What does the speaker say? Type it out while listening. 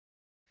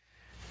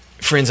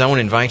Friends, I want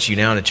to invite you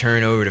now to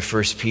turn over to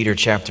 1 Peter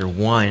chapter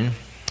 1,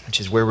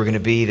 which is where we're going to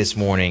be this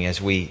morning as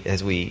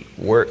we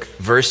work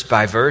verse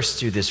by verse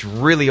through this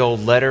really old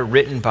letter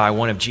written by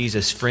one of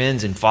Jesus'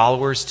 friends and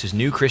followers to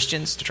new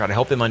Christians to try to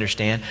help them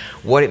understand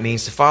what it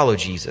means to follow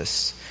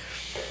Jesus.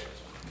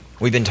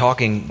 We've been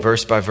talking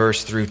verse by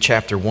verse through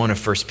chapter 1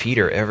 of 1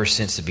 Peter ever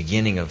since the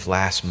beginning of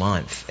last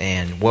month.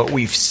 And what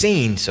we've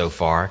seen so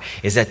far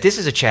is that this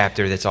is a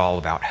chapter that's all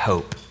about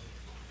hope.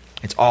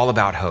 It's all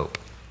about hope.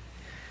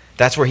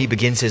 That's where he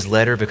begins his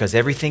letter, because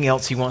everything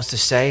else he wants to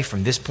say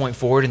from this point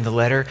forward in the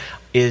letter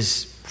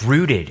is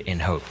rooted in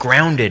hope,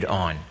 grounded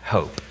on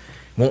hope.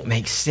 Won't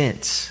make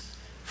sense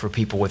for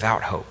people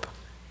without hope.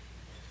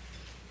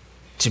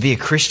 To be a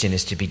Christian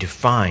is to be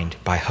defined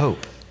by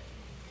hope.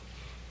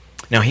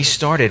 Now, he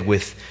started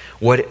with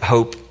what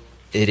hope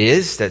it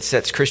is that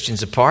sets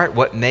Christians apart,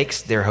 what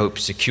makes their hope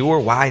secure,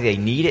 why they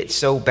need it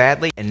so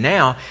badly. And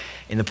now,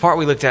 in the part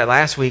we looked at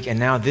last week and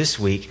now this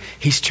week,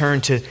 he's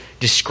turned to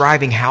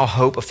describing how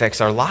hope affects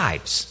our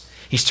lives.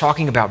 He's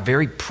talking about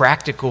very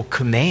practical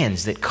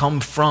commands that come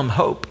from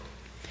hope.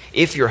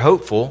 If you're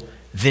hopeful,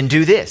 then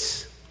do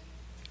this.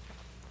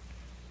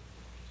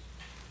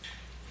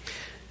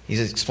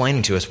 He's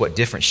explaining to us what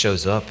difference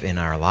shows up in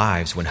our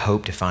lives when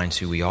hope defines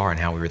who we are and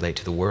how we relate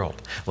to the world.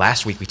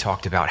 Last week we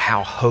talked about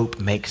how hope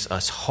makes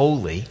us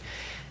holy.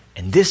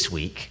 And this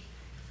week,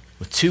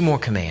 with two more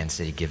commands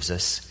that he gives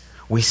us,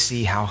 we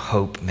see how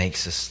hope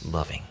makes us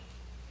loving.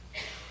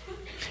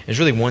 There's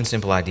really one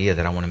simple idea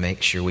that I want to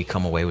make sure we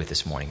come away with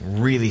this morning.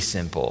 Really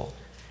simple,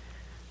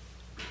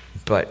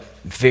 but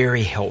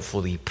very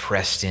helpfully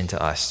pressed into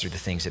us through the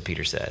things that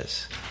Peter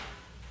says.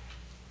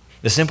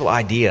 The simple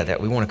idea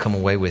that we want to come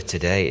away with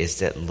today is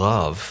that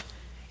love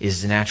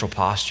is the natural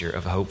posture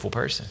of a hopeful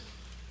person.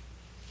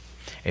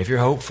 If you're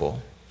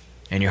hopeful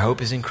and your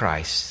hope is in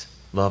Christ,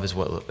 love is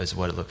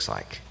what it looks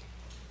like.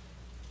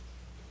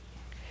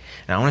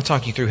 Now, I want to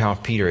talk you through how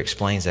Peter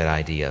explains that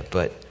idea,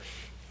 but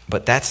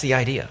that's the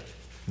idea.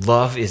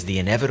 Love is the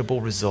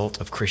inevitable result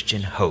of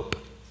Christian hope.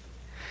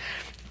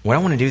 What I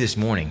want to do this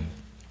morning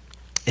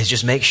is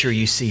just make sure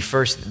you see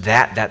first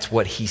that that's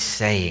what he's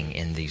saying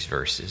in these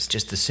verses.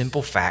 Just the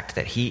simple fact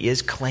that he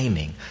is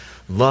claiming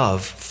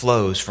love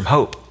flows from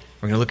hope.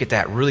 We're going to look at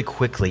that really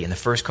quickly in the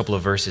first couple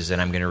of verses that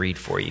I'm going to read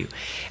for you.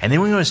 And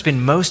then we're going to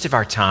spend most of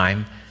our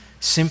time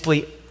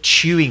simply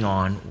chewing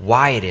on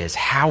why it is,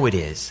 how it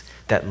is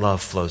that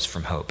love flows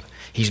from hope.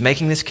 He's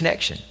making this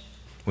connection.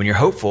 When you're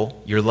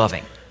hopeful, you're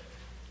loving.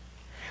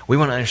 We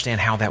want to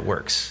understand how that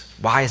works.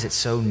 Why is it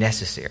so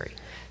necessary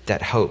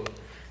that hope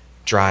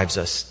drives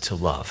us to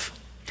love?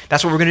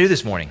 That's what we're going to do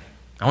this morning.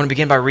 I want to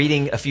begin by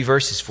reading a few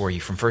verses for you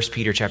from 1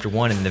 Peter chapter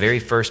 1 and the very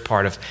first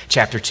part of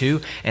chapter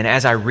 2. And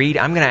as I read,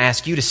 I'm going to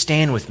ask you to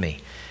stand with me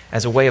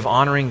as a way of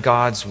honoring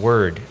God's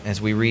word as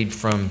we read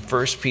from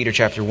 1 Peter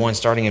chapter 1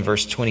 starting in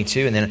verse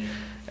 22, and then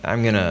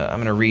I'm going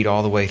to read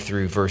all the way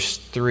through verse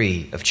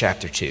 3 of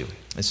chapter 2.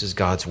 This is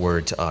God's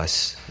word to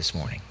us this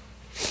morning.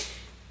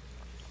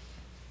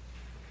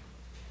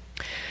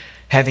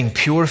 Having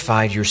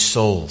purified your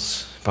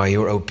souls by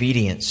your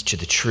obedience to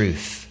the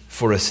truth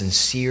for a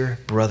sincere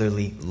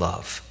brotherly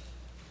love,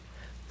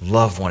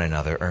 love one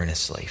another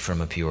earnestly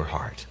from a pure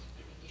heart.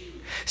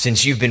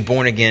 Since you've been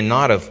born again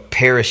not of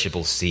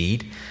perishable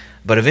seed,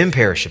 but of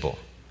imperishable,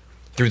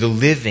 through the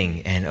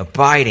living and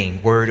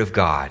abiding word of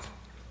God.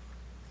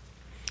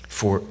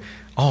 For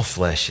all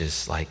flesh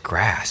is like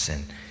grass,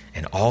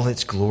 and all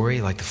its glory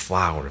like the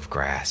flower of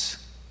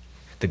grass.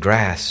 The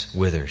grass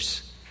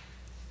withers,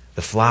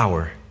 the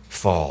flower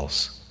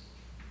falls,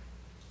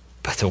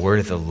 but the word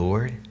of the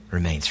Lord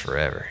remains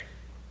forever.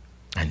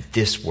 And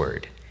this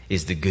word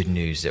is the good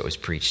news that was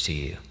preached to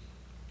you.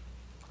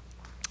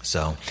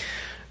 So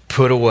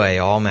put away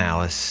all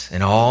malice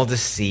and all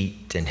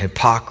deceit and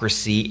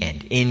hypocrisy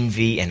and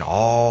envy and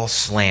all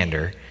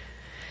slander.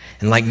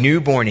 And like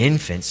newborn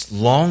infants,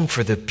 long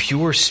for the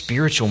pure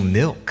spiritual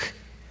milk,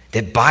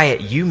 that by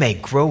it you may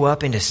grow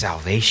up into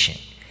salvation,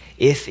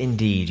 if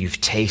indeed you've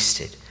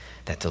tasted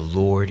that the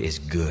Lord is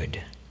good.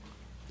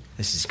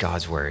 This is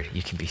God's word.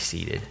 You can be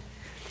seated.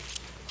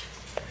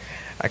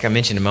 Like I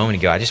mentioned a moment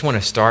ago, I just want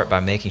to start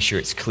by making sure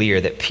it's clear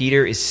that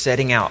Peter is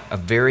setting out a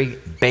very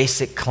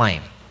basic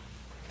claim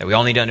that we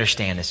all need to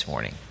understand this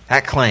morning.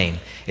 That claim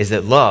is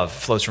that love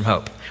flows from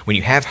hope. When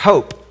you have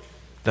hope,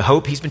 the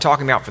hope he's been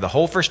talking about for the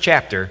whole first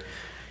chapter,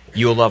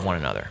 you will love one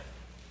another.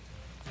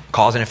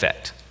 Cause and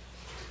effect.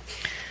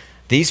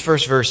 These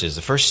first verses,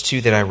 the first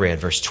two that I read,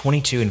 verse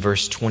 22 and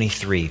verse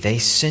 23, they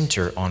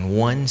center on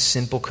one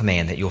simple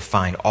command that you'll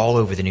find all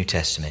over the New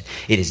Testament.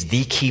 It is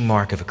the key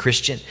mark of a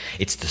Christian.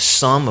 It's the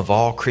sum of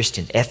all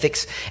Christian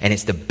ethics, and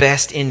it's the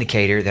best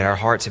indicator that our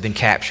hearts have been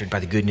captured by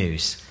the good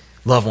news.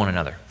 Love one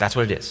another. That's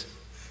what it is.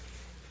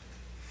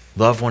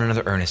 Love one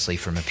another earnestly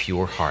from a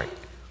pure heart.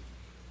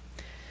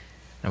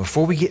 Now,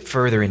 before we get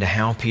further into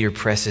how Peter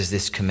presses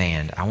this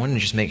command, I want to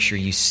just make sure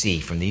you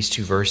see from these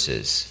two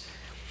verses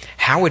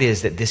how it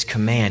is that this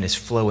command is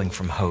flowing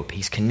from hope.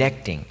 He's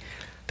connecting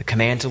the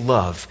command to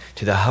love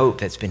to the hope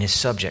that's been his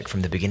subject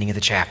from the beginning of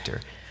the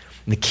chapter.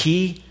 And the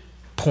key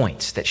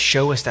points that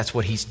show us that's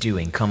what he's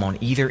doing come on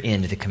either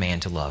end of the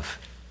command to love.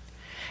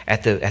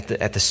 At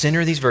the center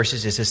of these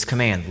verses is this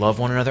command, love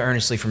one another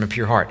earnestly from a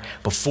pure heart.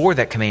 Before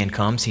that command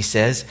comes, he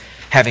says,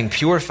 having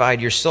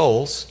purified your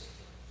souls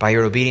by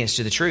your obedience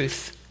to the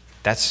truth.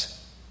 That's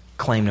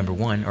claim number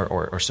one,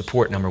 or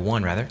support number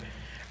one, rather.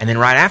 And then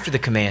right after the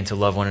command to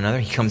love one another,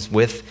 he comes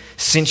with,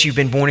 since you've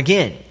been born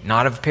again,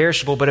 not of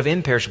perishable, but of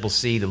imperishable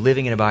seed, the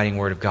living and abiding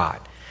word of God.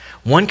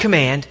 One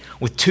command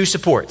with two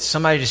supports.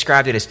 Somebody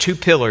described it as two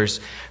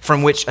pillars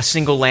from which a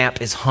single lamp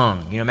is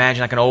hung. You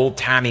imagine like an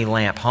old-timey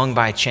lamp hung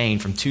by a chain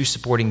from two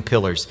supporting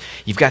pillars.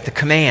 You've got the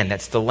command,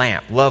 that's the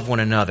lamp, love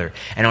one another.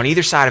 And on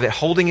either side of it,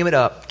 holding it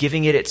up,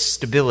 giving it its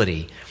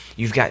stability,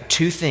 you've got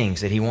two things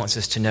that he wants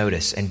us to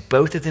notice. And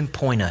both of them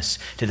point us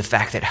to the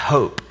fact that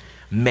hope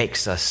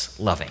makes us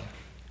loving.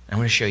 I'm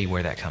going to show you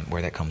where that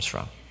comes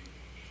from.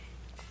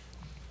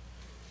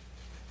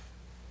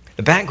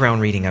 The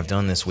background reading I've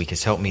done this week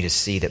has helped me to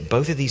see that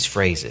both of these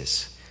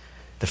phrases,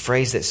 the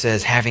phrase that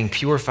says, having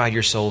purified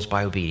your souls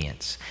by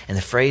obedience, and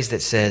the phrase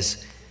that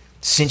says,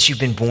 since you've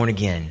been born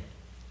again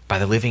by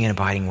the living and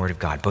abiding word of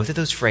God, both of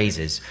those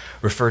phrases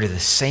refer to the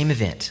same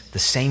event, the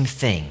same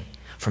thing,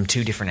 from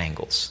two different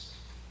angles.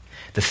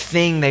 The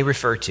thing they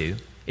refer to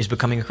is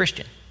becoming a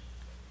Christian.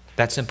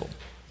 That's simple.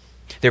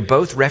 They're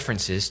both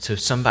references to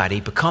somebody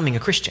becoming a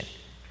Christian,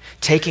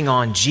 taking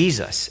on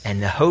Jesus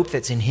and the hope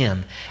that's in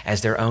him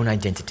as their own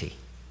identity.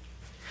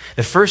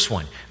 The first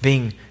one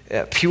being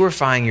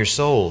purifying your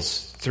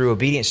souls through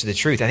obedience to the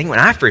truth. I think when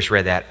I first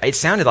read that, it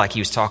sounded like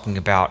he was talking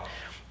about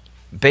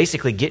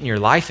basically getting your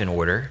life in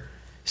order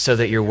so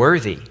that you're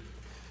worthy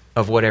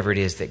of whatever it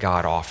is that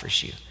God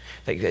offers you.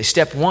 Like,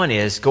 step one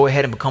is go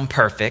ahead and become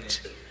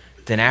perfect.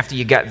 Then after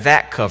you got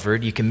that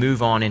covered, you can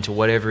move on into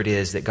whatever it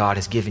is that God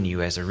has given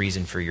you as a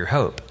reason for your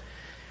hope.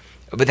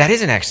 But that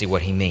isn't actually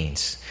what he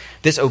means.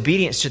 This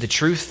obedience to the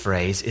truth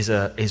phrase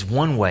is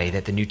one way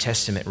that the New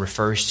Testament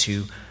refers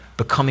to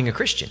becoming a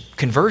Christian,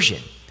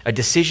 conversion, a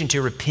decision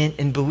to repent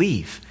and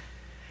believe.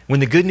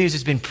 When the good news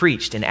has been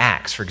preached in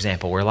Acts, for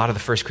example, where a lot of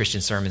the first Christian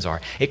sermons are,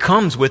 it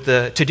comes with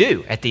the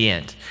to-do at the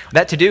end.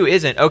 That to-do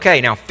isn't, okay,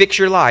 now fix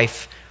your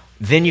life,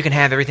 then you can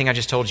have everything I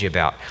just told you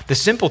about. The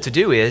simple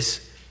to-do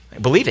is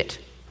believe it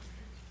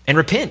and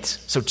repent.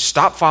 So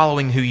stop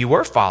following who you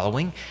were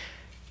following.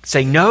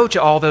 Say no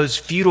to all those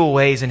futile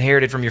ways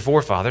inherited from your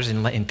forefathers,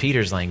 in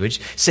Peter's language.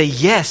 Say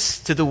yes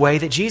to the way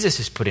that Jesus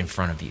has put in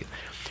front of you.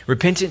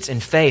 Repentance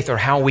and faith are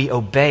how we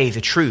obey the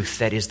truth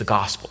that is the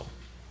gospel.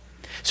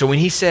 So when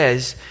he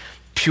says,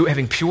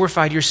 having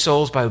purified your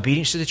souls by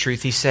obedience to the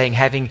truth, he's saying,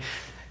 having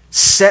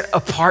set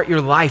apart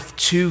your life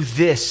to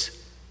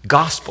this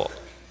gospel,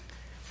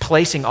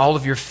 placing all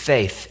of your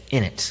faith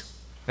in it.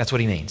 That's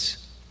what he means.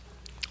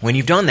 When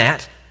you've done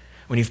that,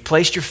 when you've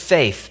placed your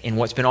faith in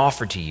what's been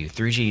offered to you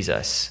through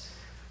Jesus,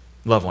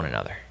 love one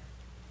another.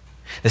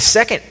 The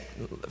second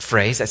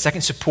phrase, that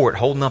second support,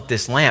 holding up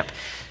this lamp,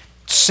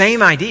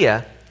 same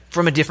idea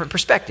from a different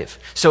perspective.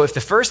 So if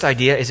the first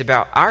idea is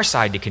about our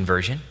side to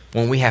conversion,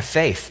 when we have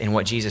faith in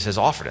what Jesus has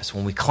offered us,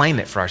 when we claim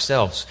it for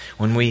ourselves,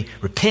 when we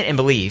repent and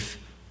believe,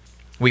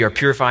 we are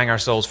purifying our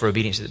souls by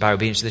obedience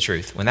to the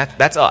truth. When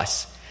that's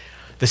us.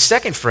 The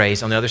second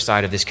phrase on the other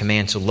side of this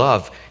command to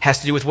love has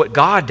to do with what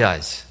God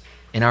does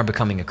in our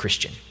becoming a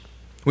Christian.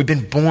 We've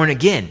been born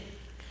again,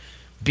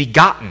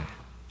 begotten.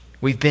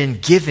 We've been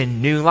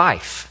given new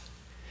life.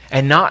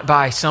 And not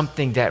by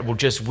something that will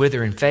just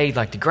wither and fade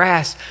like the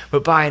grass,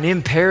 but by an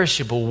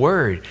imperishable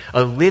word,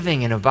 a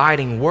living and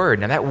abiding word.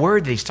 Now that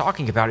word that he's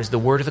talking about is the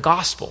word of the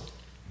gospel.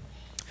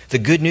 The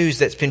good news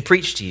that's been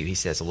preached to you, he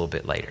says a little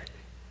bit later.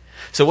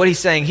 So what he's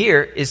saying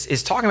here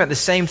is talking about the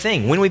same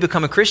thing. When we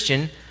become a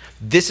Christian,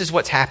 this is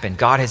what's happened.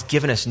 God has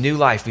given us new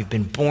life. We've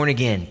been born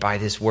again by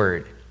this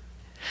word.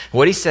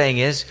 What he's saying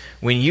is,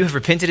 when you have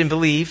repented and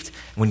believed,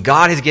 when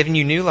God has given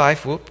you new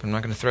life, I'm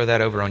not going to throw that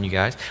over on you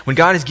guys. When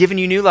God has given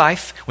you new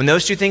life, when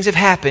those two things have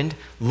happened,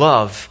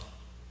 love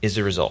is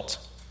the result.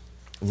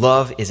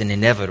 Love is an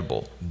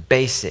inevitable,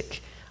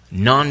 basic,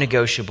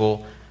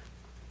 non-negotiable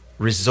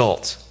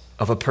result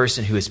of a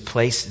person who has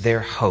placed their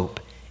hope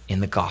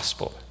in the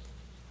gospel.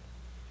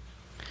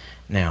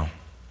 Now,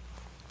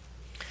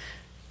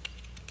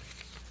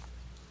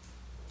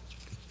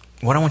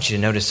 what I want you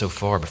to notice so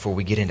far before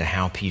we get into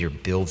how Peter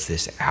builds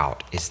this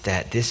out is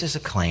that this is a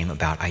claim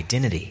about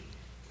identity.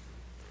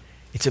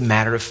 It's a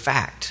matter of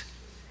fact.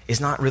 It's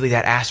not really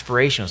that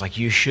aspirational. It's like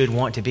you should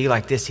want to be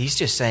like this. He's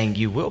just saying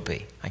you will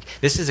be. Like,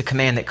 this is a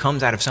command that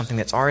comes out of something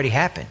that's already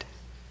happened.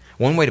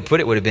 One way to put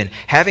it would have been,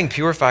 having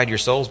purified your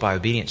souls by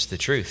obedience to the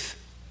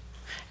truth,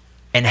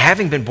 and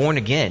having been born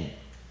again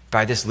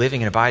by this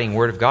living and abiding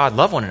word of God,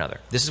 love one another.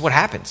 This is what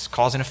happens,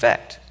 cause and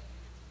effect.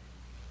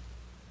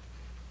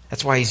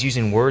 That's why he's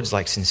using words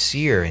like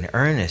sincere and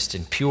earnest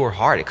and pure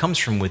heart. It comes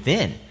from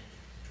within.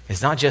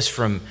 It's not just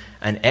from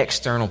an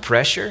external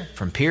pressure,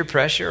 from peer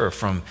pressure, or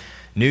from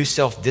new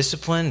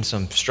self-discipline,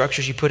 some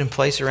structures you put in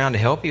place around to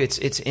help you.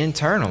 It's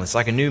internal. It's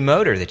like a new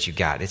motor that you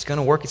got. It's going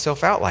to work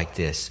itself out like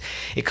this.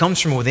 It comes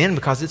from within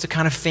because it's a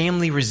kind of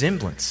family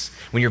resemblance.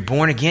 When you're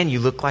born again, you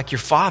look like your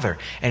Father,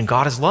 and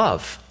God is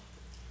love.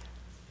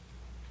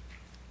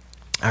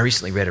 I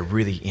recently read a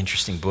really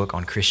interesting book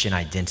on Christian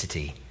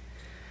identity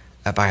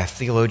by a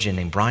theologian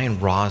named Brian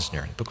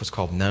Rosner. The book was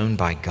called Known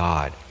by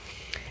God.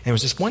 And there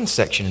was this one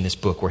section in this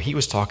book where he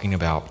was talking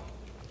about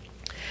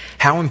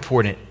how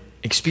important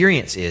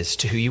experience is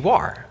to who you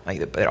are.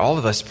 Like that all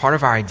of us, part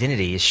of our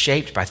identity is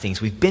shaped by things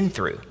we've been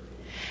through.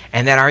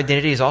 And that our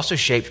identity is also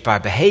shaped by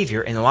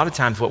behavior. And a lot of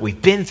times what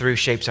we've been through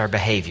shapes our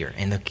behavior.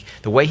 And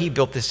the way he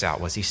built this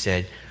out was he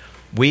said,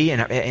 we, in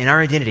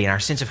our identity, in our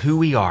sense of who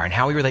we are and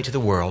how we relate to the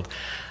world,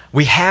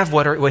 we have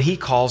what he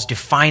calls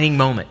defining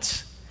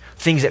moments.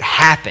 Things that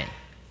happen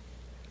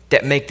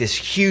that make this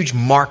huge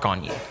mark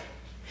on you.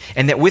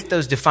 And that with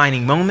those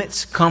defining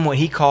moments come what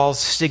he calls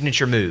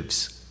signature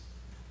moves.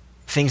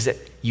 Things that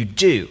you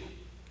do.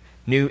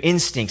 New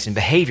instincts and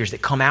behaviors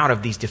that come out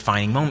of these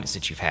defining moments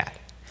that you've had.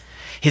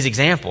 His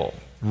example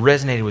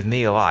resonated with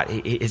me a lot.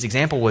 His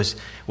example was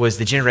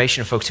the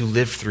generation of folks who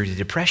lived through the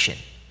Depression.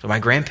 So my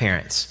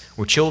grandparents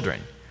were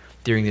children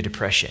during the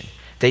Depression.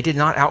 They did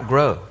not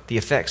outgrow the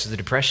effects of the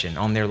Depression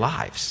on their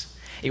lives.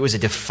 It was a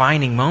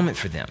defining moment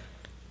for them.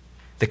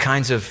 The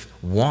kinds of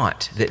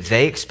want that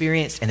they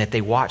experienced and that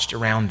they watched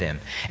around them.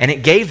 And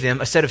it gave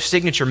them a set of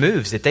signature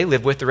moves that they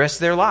lived with the rest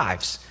of their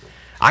lives.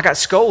 I got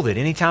scolded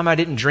anytime I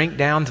didn't drink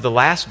down to the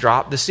last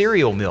drop the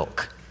cereal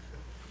milk.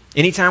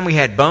 Anytime we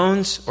had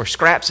bones or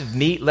scraps of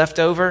meat left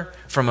over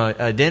from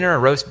a dinner, a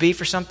roast beef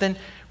or something,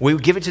 we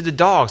would give it to the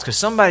dogs because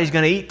somebody's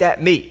going to eat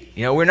that meat.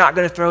 We're not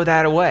going to throw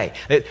that away.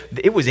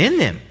 It was in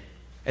them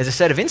as a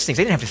set of instincts.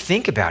 They didn't have to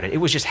think about it. It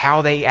was just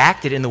how they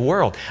acted in the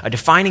world. A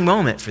defining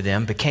moment for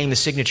them became the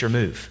signature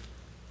move.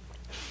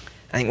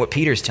 I think what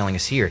Peter is telling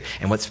us here,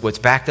 and what's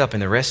backed up in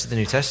the rest of the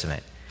New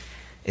Testament,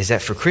 is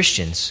that for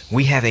Christians,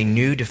 we have a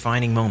new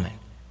defining moment.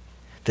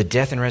 The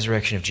death and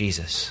resurrection of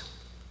Jesus.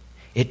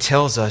 It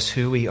tells us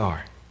who we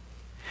are.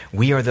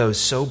 We are those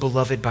so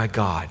beloved by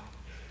God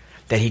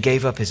that he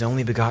gave up his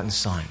only begotten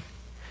Son,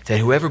 that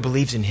whoever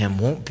believes in him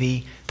won't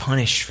be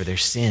punished for their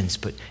sins,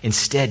 but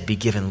instead be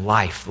given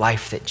life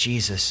that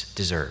Jesus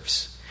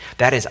deserves.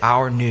 That is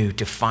our new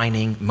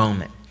defining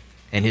moment.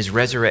 And his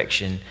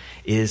resurrection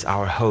is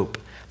our hope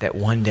that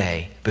one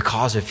day,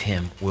 because of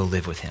him, we'll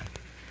live with him.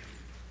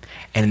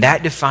 And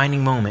that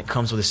defining moment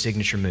comes with a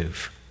signature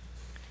move.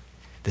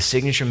 The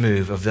signature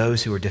move of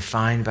those who are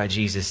defined by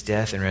Jesus'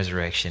 death and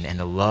resurrection and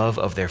the love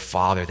of their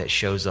Father that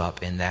shows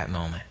up in that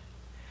moment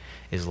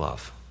is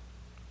love.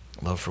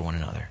 Love for one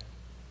another.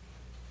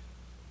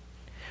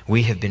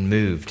 We have been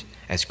moved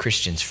as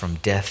Christians from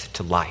death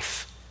to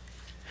life,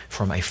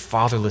 from a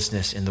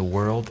fatherlessness in the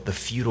world, the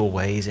feudal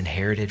ways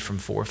inherited from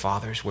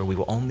forefathers, where we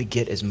will only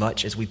get as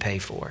much as we pay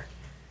for,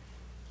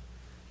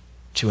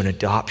 to an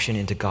adoption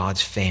into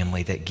God's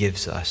family that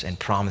gives us and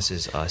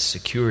promises us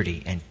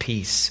security and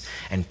peace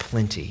and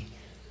plenty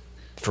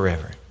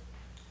forever.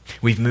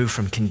 We've moved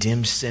from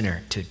condemned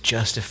sinner to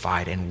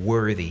justified and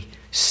worthy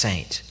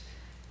saint.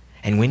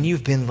 And when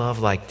you've been loved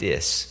like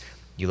this,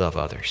 you love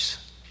others.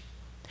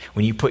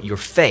 When you put your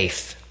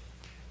faith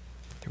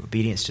through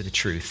obedience to the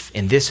truth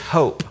in this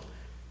hope,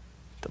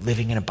 the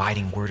living and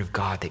abiding Word of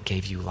God that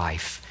gave you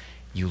life,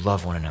 you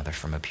love one another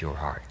from a pure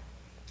heart.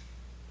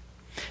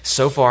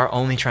 So far,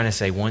 only trying to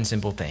say one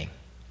simple thing.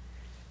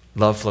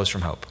 Love flows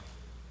from hope.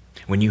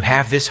 When you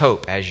have this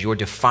hope as your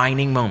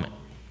defining moment,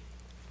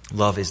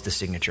 love is the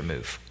signature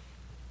move.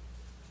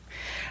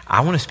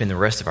 I want to spend the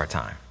rest of our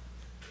time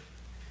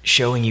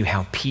showing you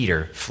how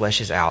Peter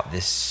fleshes out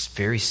this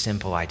very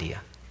simple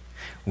idea.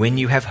 When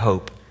you have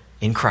hope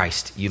in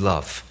Christ, you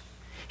love.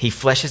 He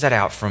fleshes that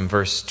out from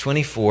verse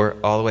 24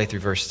 all the way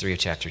through verse 3 of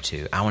chapter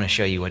 2. I want to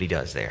show you what he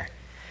does there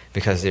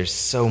because there's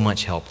so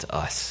much help to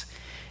us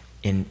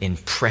in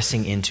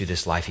pressing into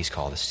this life he's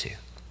called us to.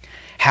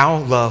 How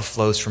love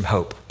flows from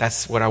hope.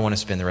 That's what I want to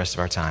spend the rest of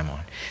our time on.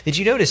 Did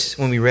you notice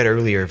when we read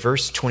earlier,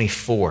 verse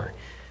 24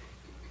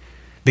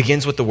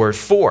 begins with the word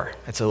for.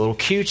 That's a little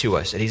cue to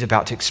us that he's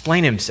about to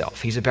explain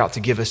himself. He's about to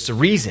give us the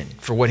reason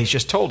for what he's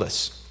just told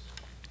us.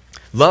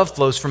 Love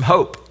flows from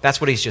hope.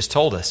 That's what he's just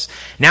told us.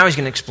 Now he's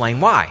going to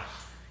explain why.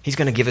 He's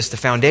going to give us the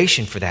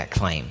foundation for that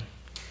claim.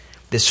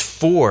 This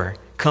for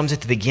comes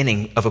at the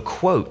beginning of a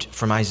quote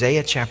from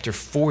Isaiah chapter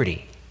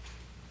 40.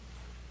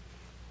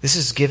 This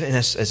is given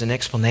us as an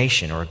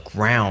explanation or a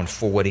ground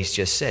for what he's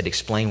just said.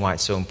 Explain why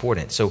it's so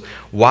important. So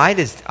why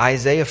does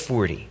Isaiah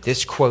 40,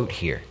 this quote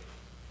here,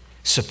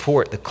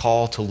 support the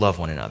call to love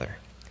one another?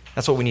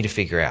 That's what we need to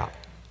figure out.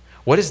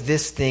 What does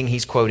this thing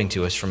he's quoting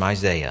to us from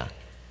Isaiah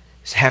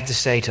have to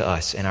say to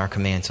us in our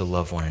command to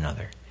love one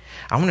another?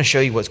 I want to show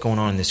you what's going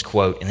on in this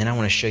quote, and then I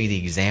want to show you the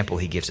example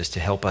he gives us to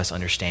help us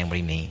understand what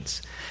he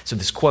means. So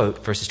this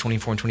quote, verses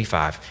 24 and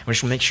 25, I just want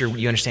to make sure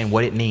you understand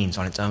what it means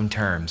on its own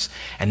terms.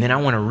 And then I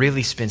want to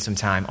really spend some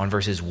time on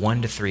verses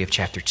 1 to 3 of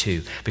chapter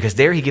 2, because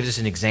there he gives us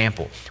an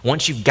example.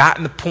 Once you've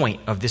gotten the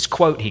point of this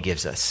quote he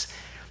gives us,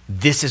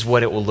 this is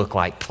what it will look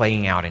like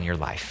playing out in your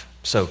life.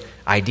 So,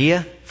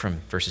 idea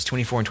from verses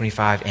 24 and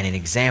 25, and an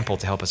example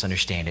to help us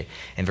understand it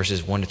in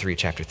verses 1 to 3 of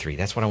chapter 3.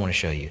 That's what I want to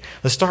show you.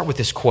 Let's start with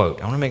this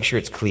quote. I want to make sure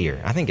it's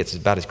clear. I think it's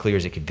about as clear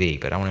as it could be,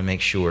 but I want to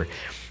make sure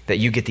that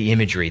you get the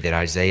imagery that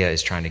Isaiah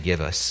is trying to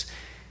give us.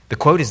 The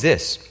quote is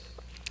this: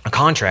 a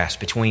contrast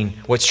between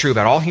what's true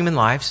about all human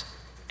lives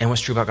and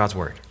what's true about God's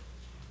word.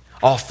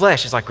 All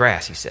flesh is like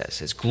grass, he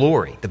says. It's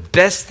glory. The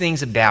best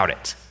things about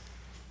it,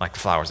 like the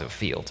flowers of a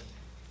field.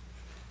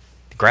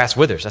 The grass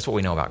withers. That's what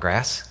we know about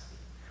grass.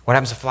 What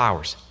happens to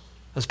flowers?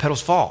 Those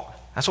petals fall.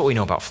 That's what we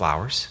know about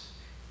flowers.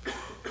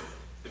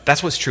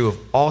 That's what's true of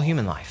all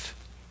human life.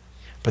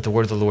 But the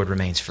word of the Lord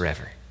remains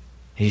forever.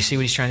 And you see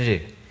what he's trying to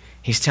do?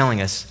 He's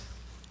telling us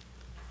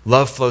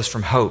love flows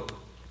from hope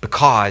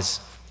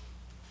because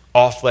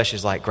all flesh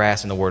is like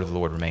grass and the word of the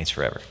Lord remains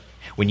forever.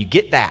 When you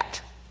get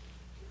that,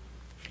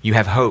 you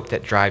have hope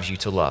that drives you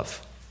to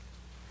love.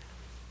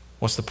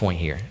 What's the point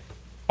here?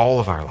 All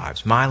of our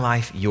lives, my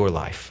life, your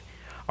life,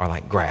 are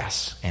like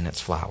grass and its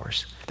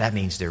flowers. That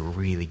means they're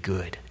really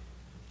good.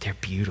 They're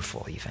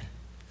beautiful even.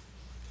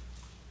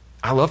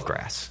 I love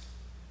grass,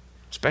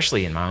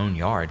 especially in my own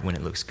yard when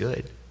it looks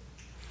good.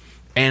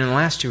 And in the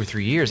last 2 or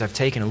 3 years, I've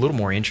taken a little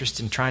more interest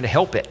in trying to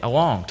help it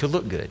along to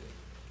look good.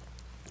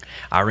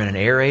 I rent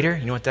an aerator.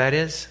 You know what that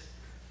is?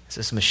 It's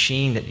this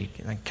machine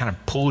that kind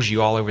of pulls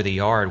you all over the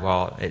yard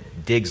while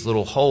it digs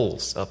little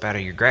holes up out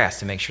of your grass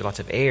to make sure lots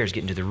of air is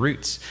getting to the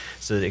roots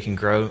so that it can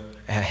grow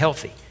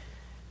healthy.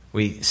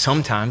 We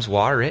sometimes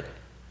water it,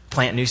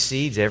 plant new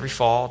seeds every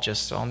fall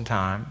just on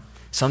time,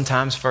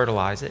 sometimes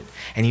fertilize it.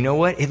 And you know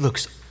what? It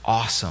looks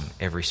awesome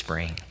every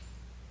spring.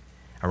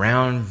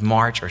 Around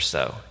March or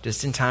so,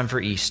 just in time for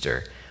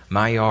Easter,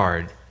 my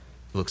yard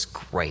looks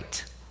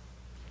great.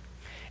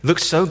 It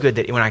looks so good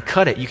that when I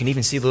cut it, you can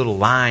even see little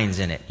lines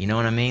in it. You know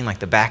what I mean? Like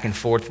the back and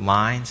forth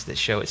lines that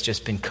show it's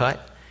just been cut.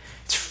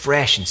 It's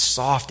fresh and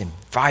soft and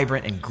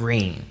vibrant and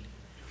green.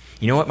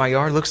 You know what my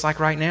yard looks like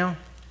right now?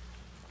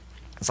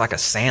 It's like a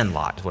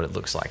sandlot is what it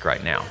looks like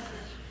right now.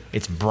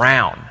 It's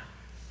brown.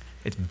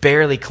 It's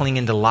barely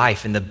clinging to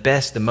life, and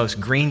the most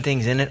green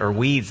things in it are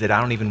weeds that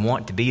I don't even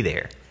want to be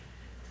there.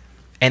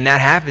 And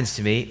that happens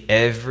to me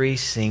every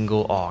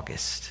single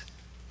August.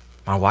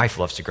 My wife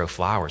loves to grow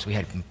flowers. We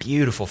had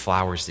beautiful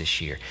flowers this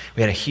year.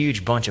 We had a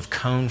huge bunch of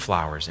cone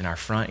flowers in our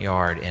front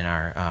yard in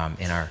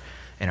our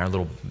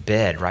little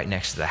bed right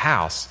next to the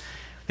house.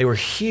 They were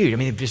huge. I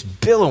mean, they're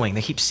just billowing.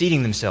 They keep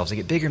seeding themselves. They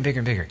get bigger and bigger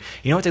and bigger.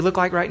 You know what they look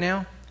like right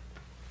now?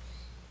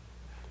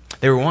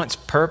 They were once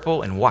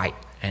purple and white,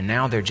 and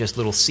now they're just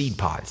little seed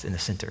pods in the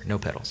center, no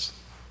petals.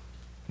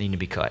 Needing to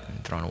be cut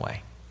and thrown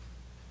away.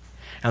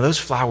 Now, those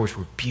flowers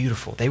were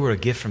beautiful. They were a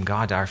gift from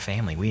God to our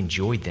family. We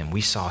enjoyed them.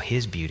 We saw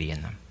His beauty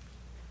in them.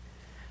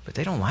 But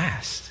they don't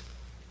last.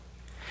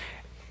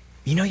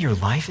 You know your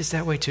life is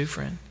that way too,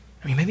 friend?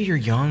 I mean, maybe you're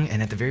young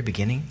and at the very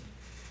beginning,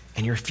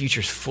 and your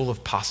future's full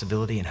of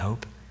possibility and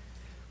hope.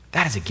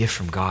 That is a gift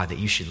from God that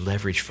you should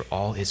leverage for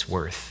all it's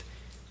worth.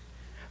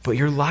 But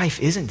your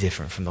life isn't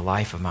different from the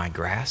life of my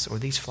grass or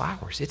these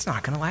flowers. It's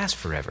not going to last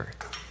forever.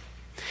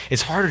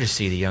 It's harder to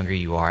see the younger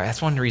you are.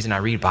 That's one reason I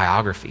read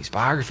biographies.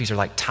 Biographies are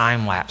like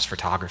time-lapse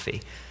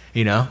photography,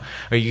 you know?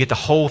 Or you get the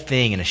whole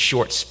thing in a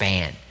short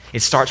span.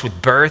 It starts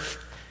with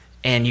birth,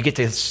 and you get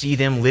to see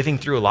them living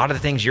through a lot of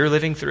the things you're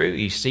living through.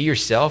 You see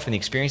yourself and the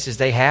experiences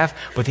they have,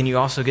 but then you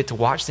also get to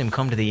watch them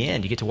come to the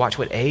end. You get to watch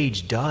what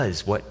age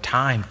does, what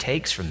time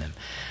takes from them.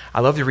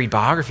 I love to read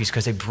biographies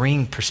because they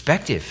bring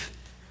perspective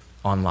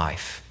on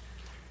life.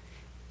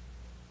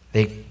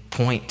 They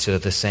point to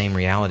the same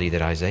reality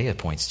that Isaiah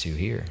points to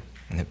here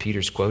and that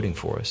Peter's quoting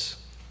for us.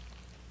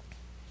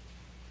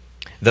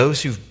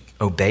 Those who've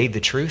obeyed the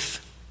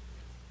truth,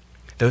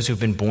 those who've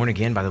been born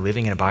again by the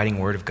living and abiding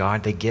word of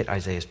God, they get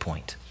Isaiah's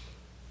point.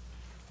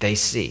 They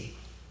see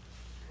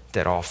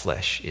that all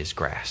flesh is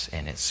grass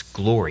and its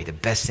glory, the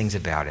best things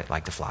about it,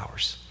 like the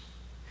flowers.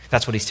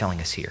 That's what he's telling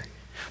us here.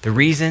 The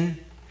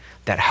reason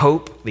that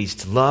hope leads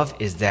to love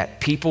is that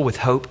people with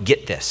hope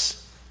get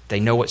this. They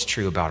know what's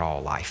true about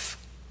all life.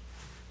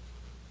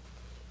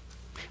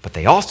 But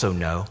they also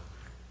know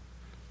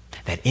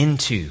that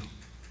into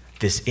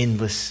this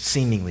endless,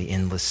 seemingly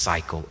endless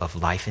cycle of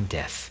life and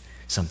death,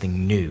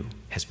 something new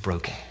has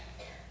broken.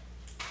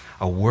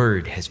 A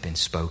word has been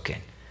spoken.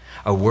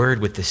 A word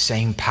with the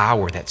same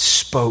power that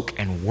spoke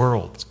and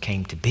worlds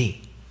came to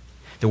be.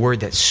 The word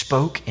that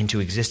spoke into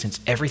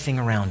existence everything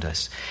around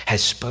us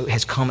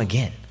has come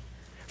again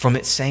from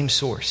its same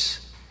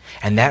source.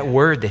 And that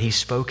word that he's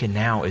spoken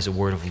now is a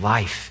word of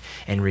life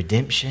and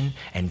redemption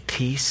and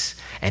peace.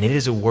 And it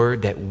is a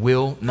word that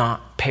will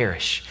not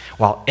perish.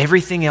 While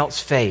everything else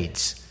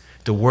fades,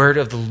 the word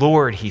of the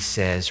Lord, he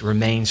says,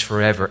 remains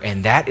forever.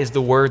 And that is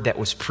the word that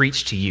was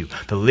preached to you.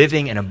 The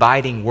living and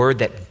abiding word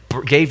that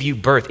gave you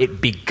birth.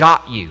 It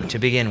begot you to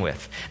begin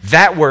with.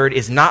 That word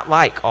is not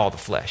like all the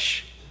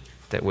flesh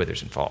that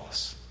withers and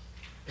falls.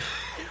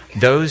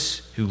 Those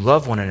who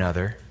love one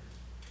another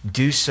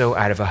do so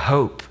out of a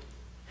hope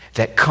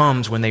that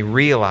comes when they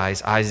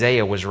realize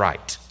Isaiah was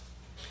right.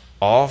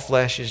 All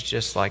flesh is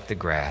just like the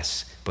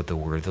grass, but the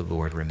word of the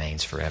Lord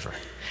remains forever.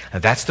 Now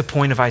that's the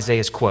point of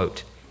Isaiah's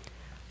quote.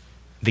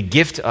 The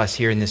gift to us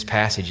here in this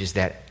passage is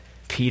that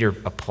Peter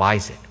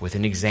applies it with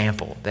an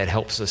example that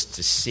helps us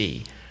to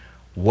see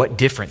what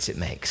difference it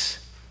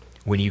makes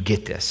when you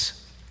get this.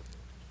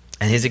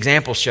 And his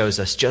example shows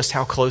us just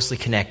how closely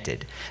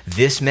connected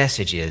this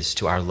message is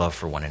to our love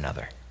for one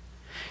another.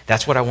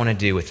 That's what I want to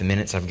do with the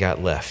minutes I've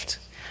got left.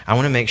 I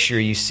want to make sure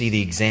you see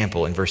the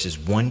example in verses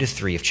 1 to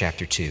 3 of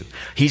chapter 2.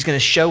 He's going to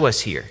show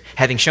us here,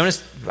 having shown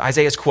us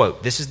Isaiah's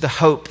quote, this is the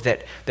hope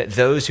that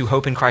those who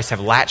hope in Christ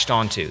have latched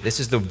onto. This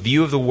is the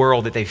view of the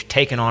world that they've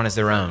taken on as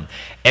their own.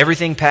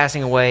 Everything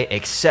passing away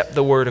except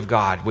the word of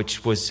God,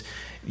 which was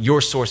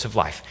your source of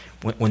life.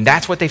 When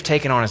that's what they've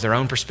taken on as their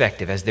own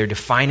perspective, as their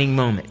defining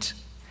moment,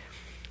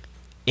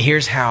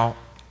 here's how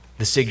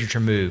the signature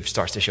move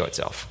starts to show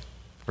itself.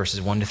 Verses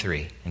 1 to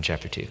 3 in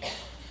chapter 2.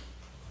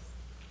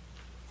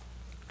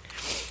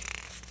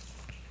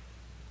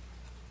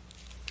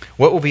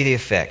 What will be the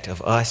effect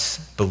of us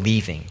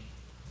believing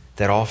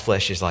that all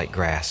flesh is like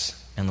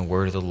grass and the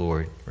word of the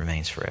Lord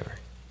remains forever?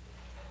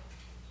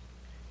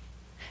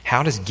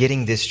 How does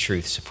getting this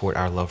truth support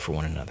our love for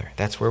one another?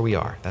 That's where we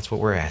are. That's what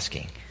we're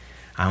asking.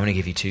 I'm going to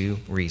give you 2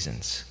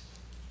 reasons.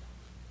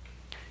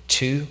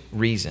 2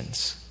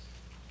 reasons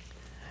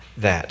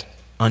that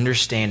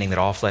understanding that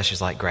all flesh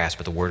is like grass,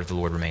 but the word of the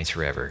Lord remains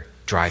forever,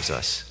 drives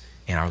us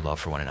in our love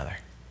for one another,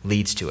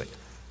 leads to it,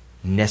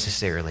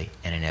 necessarily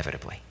and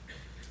inevitably.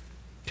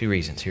 2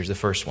 reasons. Here's the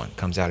first one.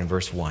 Comes out in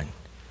verse 1.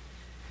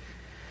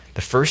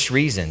 The first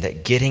reason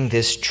that getting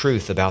this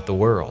truth about the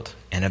world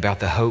and about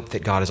the hope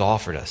that God has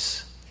offered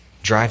us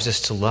drives us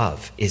to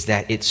love is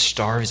that it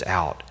starves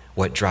out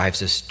what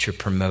drives us to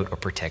promote or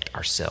protect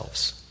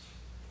ourselves.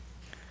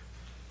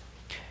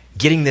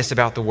 Getting this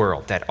about the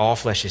world, that all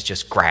flesh is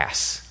just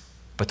grass,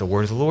 but the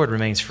word of the Lord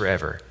remains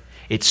forever.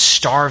 It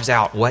starves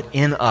out what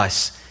in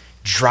us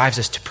drives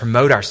us to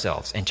promote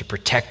ourselves and to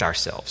protect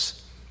ourselves.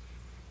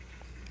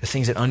 The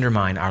things that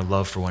undermine our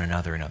love for one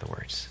another, in other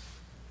words.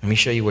 Let me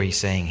show you what he's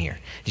saying here.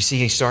 You see,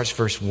 he starts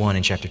verse 1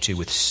 in chapter 2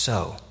 with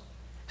so.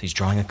 He's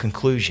drawing a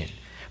conclusion.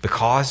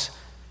 Because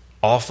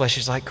all flesh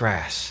is like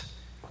grass,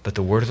 but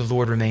the word of the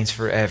Lord remains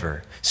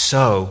forever.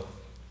 So,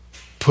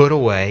 put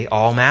away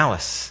all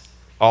malice,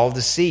 all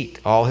deceit,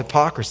 all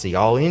hypocrisy,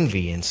 all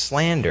envy and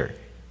slander.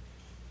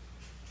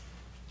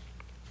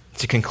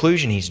 It's a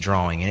conclusion he's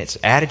drawing, and it's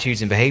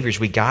attitudes and behaviors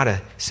we got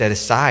to set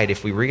aside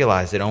if we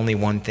realize that only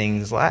one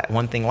thing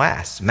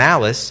lasts.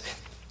 Malice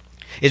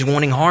is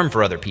wanting harm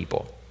for other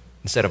people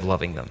instead of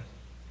loving them.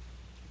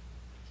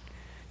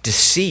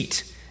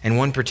 Deceit, and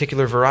one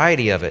particular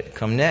variety of it,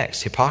 come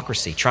next.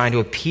 Hypocrisy, trying to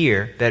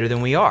appear better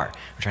than we are.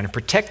 We're trying to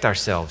protect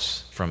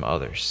ourselves from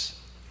others.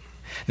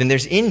 Then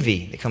there's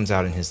envy that comes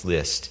out in his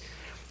list.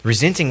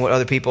 Resenting what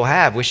other people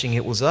have, wishing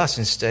it was us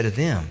instead of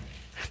them.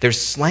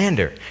 There's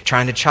slander,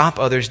 trying to chop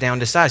others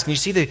down to size. Can you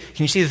see the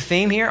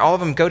theme here? All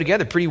of them go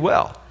together pretty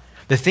well.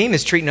 The theme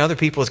is treating other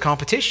people as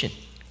competition,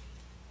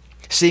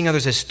 seeing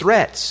others as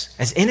threats,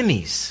 as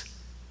enemies.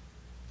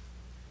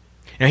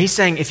 Now he's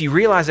saying if you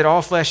realize that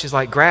all flesh is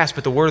like grass,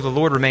 but the word of the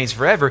Lord remains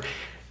forever,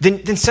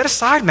 then set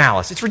aside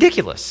malice. It's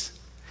ridiculous.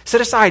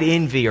 Set aside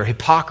envy or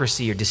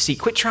hypocrisy or deceit.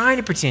 Quit trying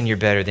to pretend you're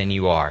better than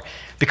you are,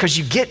 because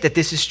you get that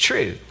this is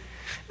true.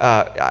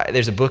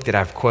 There's a book that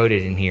I've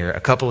quoted in here a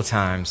couple of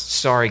times.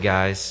 Sorry,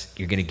 guys,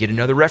 you're going to get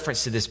another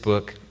reference to this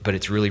book, but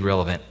it's really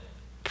relevant.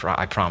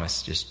 I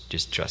promise.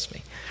 Just trust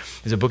me.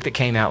 There's a book that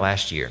came out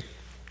last year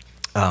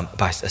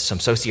by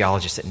some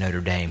sociologists at Notre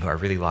Dame who I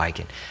really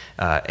like,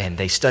 and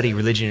they study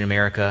religion in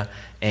America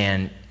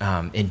and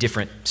in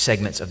different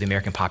segments of the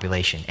American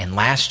population. And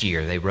last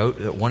year, they wrote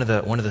one of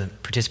the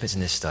participants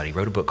in this study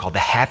wrote a book called "The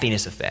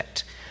Happiness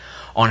Effect"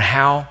 on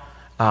how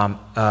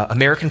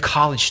American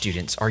college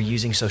students are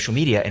using social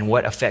media and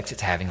what effects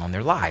it's having on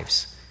their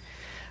lives.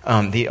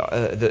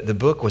 The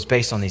book was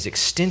based on these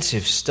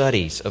extensive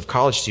studies of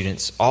college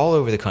students all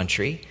over the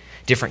country,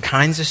 different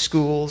kinds of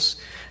schools,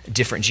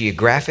 different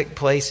geographic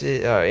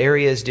places,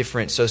 areas,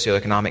 different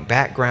socioeconomic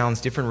backgrounds,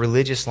 different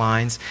religious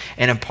lines,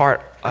 and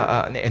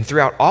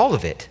throughout all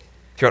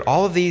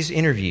of these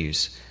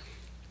interviews,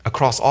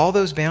 across all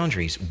those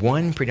boundaries,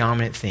 one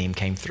predominant theme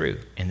came through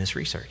in this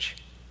research.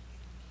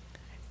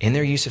 In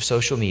their use of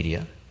social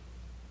media,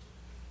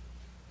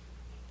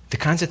 the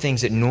kinds of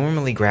things that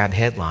normally grab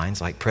headlines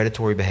like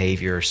predatory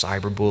behavior,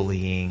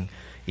 cyberbullying,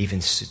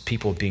 even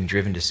people being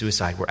driven to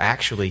suicide were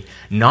actually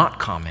not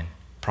common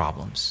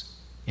problems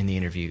in the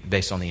interview,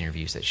 based on the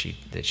interviews that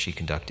she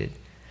conducted.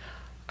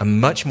 A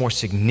much more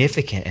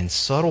significant and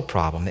subtle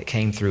problem that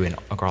came through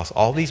across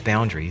all these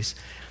boundaries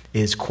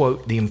is,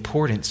 quote, the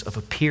importance of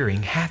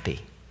appearing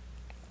happy.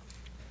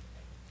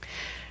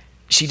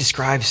 She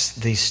describes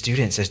these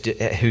students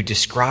who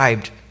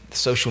described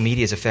social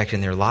media's effect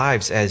in their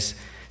lives as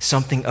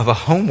something of a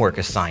homework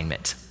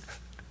assignment.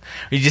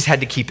 You just had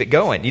to keep it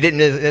going. You didn't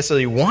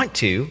necessarily want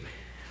to,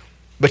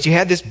 but you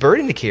had this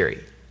burden to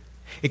carry.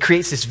 It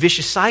creates this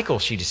vicious cycle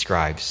she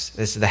describes.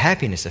 This is the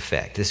happiness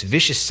effect. This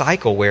vicious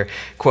cycle where,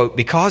 quote,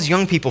 because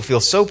young people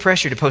feel so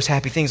pressured to post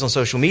happy things on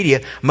social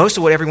media, most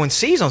of what everyone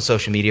sees on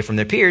social media from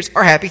their peers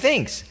are happy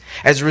things.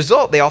 As a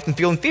result, they often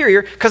feel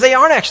inferior because they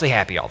aren't actually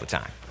happy all the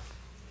time.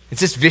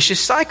 It's this vicious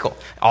cycle.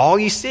 All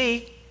you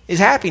see is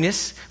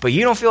happiness, but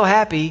you don't feel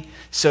happy,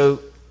 so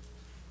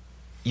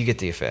you get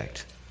the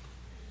effect.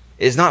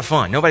 It's not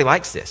fun. Nobody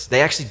likes this.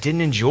 They actually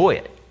didn't enjoy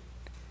it,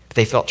 but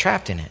they felt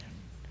trapped in it.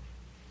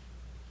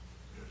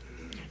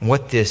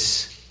 What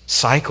this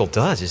cycle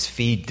does is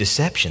feed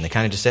deception, the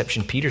kind of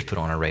deception Peter's put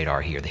on our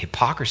radar here, the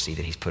hypocrisy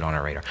that he's put on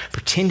our radar,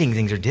 pretending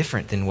things are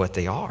different than what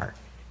they are.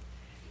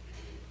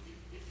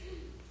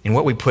 And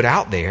what we put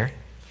out there,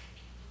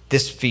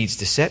 this feeds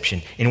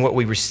deception. And what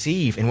we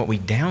receive and what we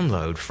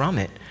download from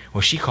it,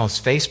 well, she calls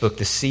Facebook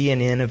the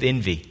CNN of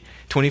envy.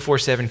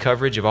 24/7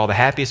 coverage of all the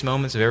happiest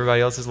moments of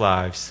everybody else's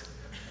lives.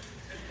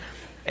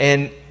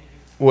 And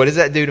what does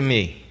that do to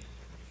me?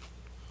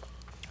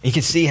 You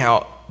can see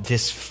how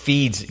this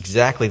feeds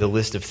exactly the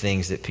list of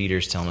things that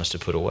Peter's telling us to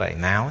put away.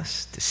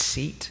 Malice,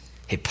 deceit,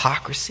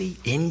 hypocrisy,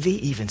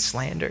 envy, even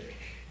slander.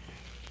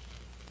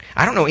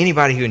 I don't know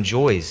anybody who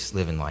enjoys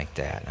living like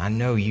that. I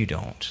know you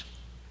don't.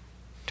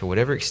 To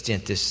whatever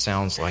extent this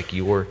sounds like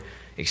your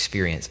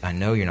experience, I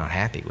know you're not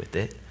happy with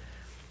it.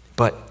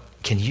 But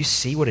can you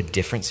see what a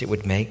difference it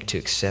would make to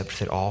accept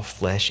that all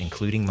flesh,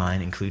 including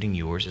mine, including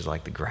yours, is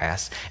like the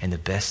grass, and the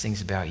best things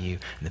about you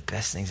and the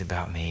best things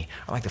about me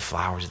are like the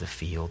flowers of the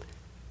field?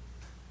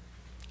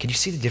 Can you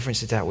see the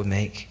difference that would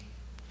make?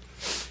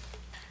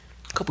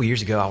 A couple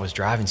years ago, I was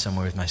driving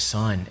somewhere with my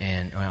son,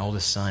 and my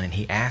oldest son, and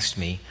he asked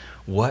me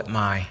what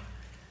my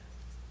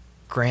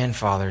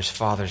grandfather's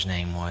father's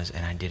name was,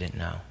 and I didn't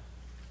know.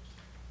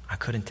 I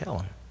couldn't tell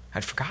him.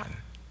 I'd forgotten.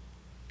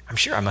 I'm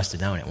sure I must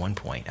have known at one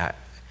point,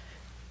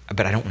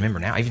 but I don't remember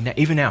now.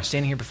 Even now,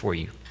 standing here before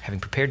you, having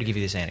prepared to give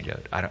you this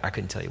anecdote, I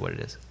couldn't tell you what it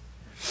is.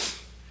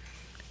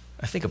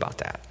 I think about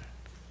that.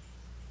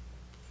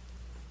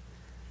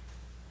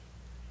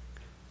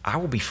 I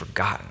will be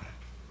forgotten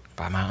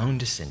by my own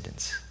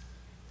descendants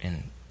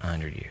in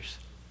 100 years.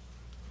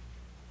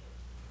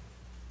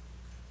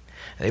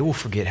 They will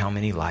forget how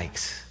many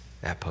likes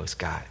that post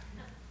got.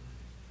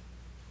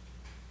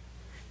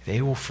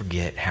 They will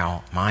forget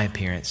how my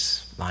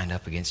appearance lined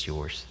up against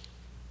yours.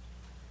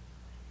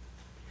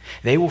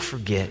 They will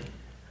forget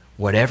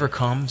whatever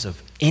comes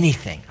of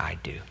anything I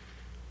do.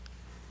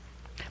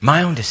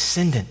 My own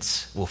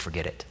descendants will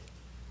forget it.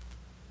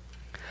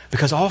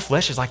 Because all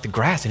flesh is like the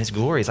grass and its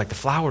glory is like the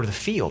flower of the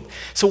field.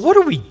 So what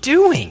are we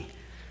doing?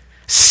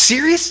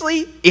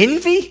 Seriously?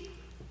 Envy?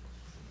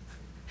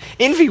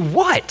 Envy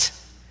what?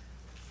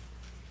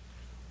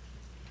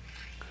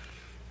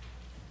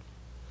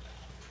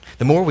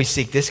 The more we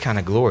seek this kind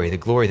of glory, the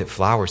glory that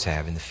flowers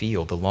have in the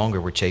field, the longer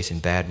we're chasing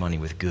bad money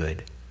with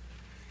good.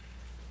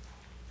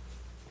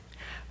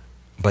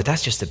 But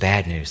that's just the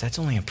bad news. That's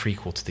only a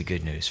prequel to the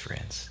good news,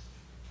 friends.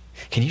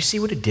 Can you see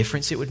what a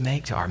difference it would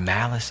make to our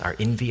malice, our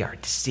envy, our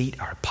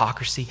deceit, our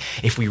hypocrisy,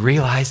 if we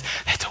realize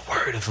that the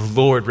word of the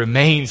Lord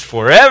remains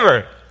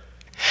forever?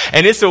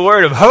 And it's a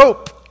word of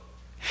hope.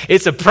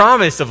 It's a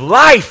promise of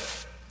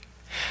life.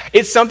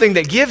 It's something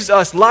that gives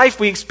us life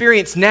we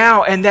experience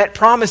now, and that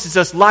promises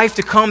us life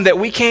to come that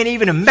we can't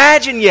even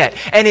imagine yet.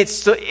 And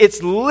it's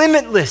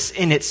limitless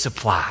in its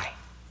supply.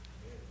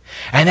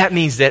 And that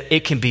means that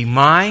it can be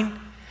mine,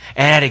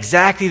 and at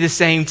exactly the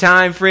same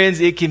time, friends,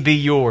 it can be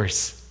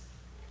yours.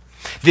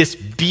 This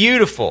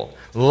beautiful,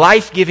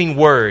 life-giving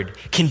word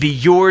can be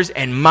yours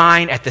and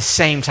mine at the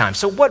same time.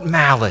 So what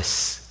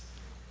malice?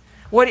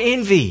 What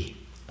envy?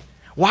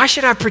 Why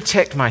should I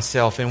protect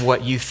myself in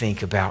what you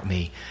think about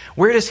me?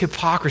 Where does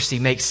hypocrisy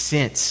make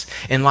sense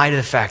in light of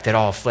the fact that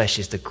all flesh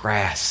is the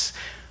grass,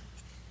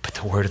 but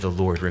the word of the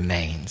Lord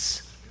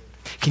remains?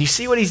 Can you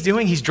see what he's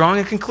doing? He's drawing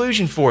a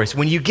conclusion for us.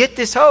 When you get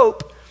this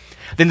hope,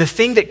 then the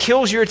thing that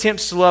kills your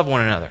attempts to love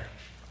one another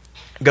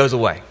goes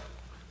away.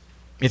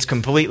 It's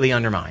completely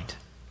undermined.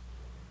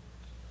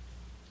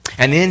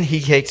 And then he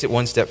takes it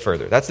one step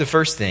further. That's the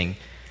first thing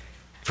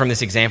from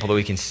this example that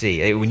we can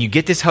see. When you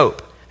get this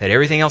hope that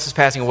everything else is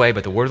passing away,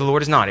 but the word of the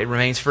Lord is not, it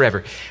remains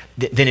forever,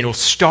 then it'll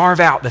starve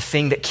out the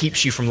thing that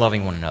keeps you from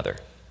loving one another.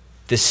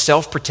 This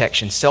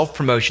self-protection,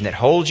 self-promotion that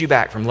holds you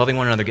back from loving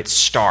one another gets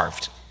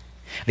starved.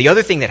 The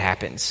other thing that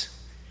happens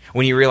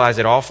when you realize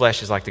that all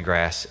flesh is like the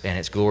grass and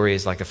its glory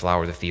is like the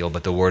flower of the field,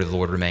 but the word of the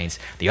Lord remains,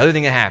 the other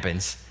thing that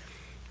happens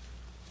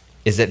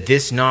is that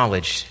this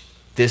knowledge,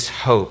 this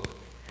hope,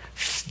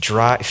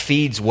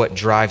 feeds what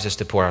drives us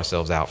to pour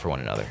ourselves out for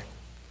one another.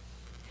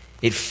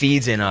 It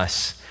feeds in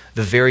us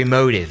the very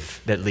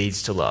motive that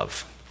leads to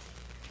love.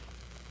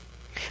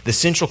 The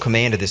central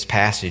command of this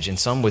passage, and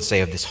some would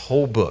say of this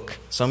whole book,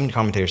 some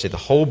commentators say the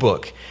whole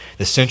book,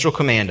 the central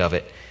command of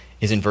it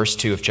is in verse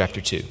 2 of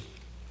chapter 2.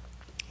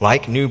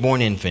 Like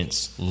newborn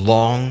infants,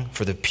 long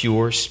for the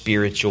pure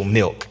spiritual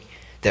milk,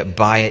 that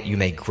by it you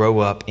may grow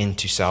up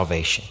into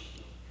salvation.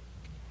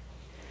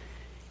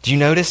 Do you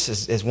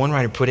notice, as one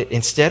writer put it,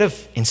 instead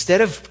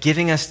of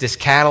giving us this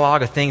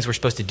catalog of things we're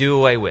supposed to do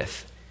away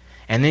with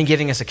and then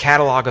giving us a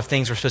catalog of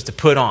things we're supposed to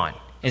put on.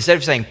 Instead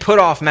of saying, put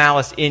off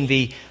malice,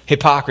 envy,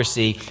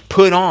 hypocrisy,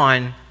 put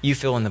on, you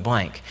fill in the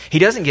blank. He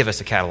doesn't give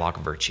us a catalog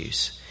of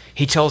virtues.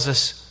 He tells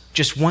us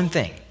just one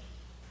thing.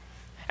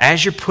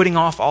 As you're putting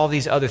off all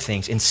these other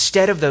things,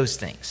 instead of those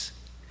things,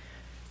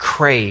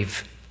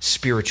 crave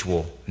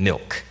spiritual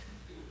milk.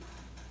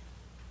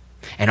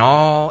 And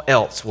all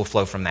else will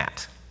flow from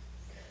that.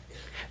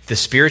 The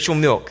spiritual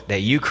milk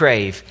that you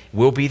crave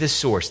will be the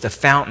source, the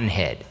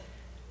fountainhead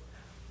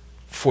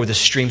for the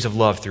streams of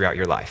love throughout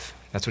your life.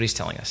 That's what he's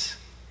telling us.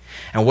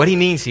 And what he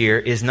means here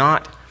is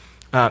not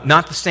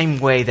the same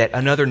way that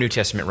another New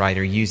Testament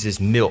writer uses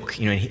milk.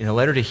 You know, in the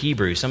letter to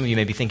Hebrews, some of you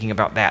may be thinking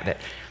about that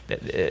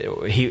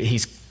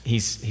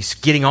he's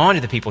getting on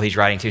to the people he's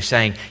writing to,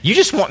 saying, you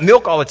just want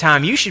milk all the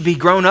time. You should be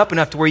grown up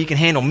enough to where you can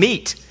handle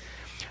meat.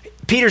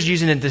 Peter's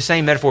using the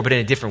same metaphor, but in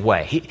a different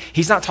way.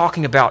 He's not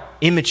talking about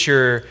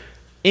immature,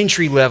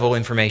 entry-level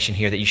information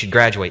here that you should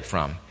graduate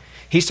from.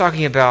 He's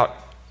talking about,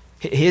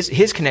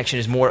 his connection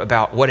is more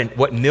about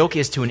what milk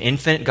is to an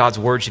infant, God's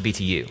word should be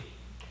to you.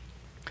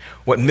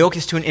 What milk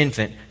is to an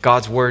infant,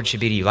 God's word should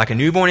be to you. Like a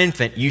newborn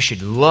infant, you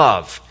should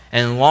love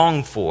and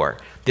long for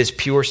this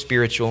pure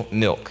spiritual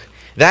milk.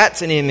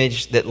 That's an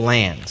image that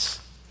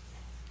lands.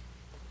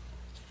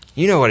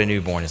 You know what a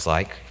newborn is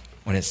like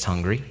when it's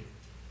hungry.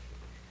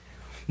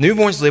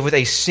 Newborns live with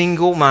a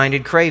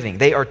single-minded craving.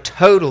 They are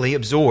totally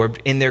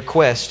absorbed in their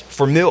quest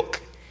for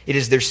milk. It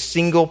is their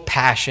single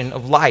passion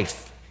of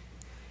life.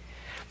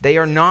 They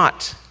are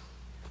not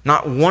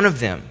one of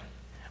them,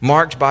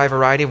 marked by a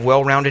variety of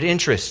well-rounded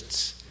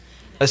interests,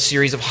 a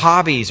series of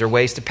hobbies or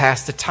ways to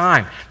pass the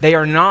time. They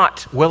are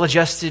not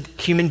well-adjusted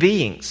human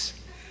beings.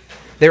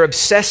 They're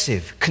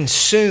obsessive,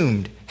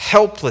 consumed,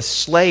 helpless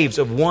slaves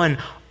of one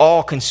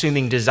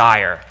all-consuming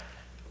desire,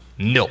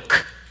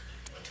 milk,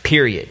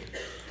 period.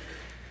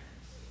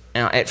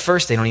 Now, at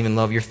first, they don't even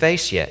love your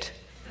face yet.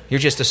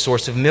 You're just a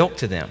source of milk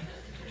to them.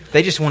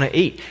 They just want to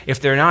eat. If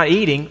they're not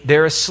eating,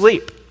 they're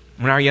asleep.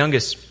 When our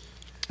youngest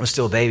was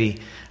still a baby,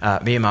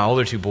 me and my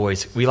older two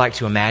boys, we like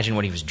to imagine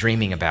what he was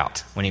dreaming about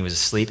when he was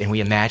asleep, and we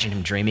imagined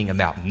him dreaming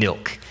about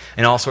milk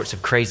in all sorts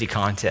of crazy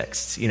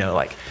contexts, you know,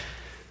 like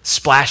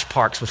splash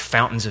parks with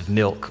fountains of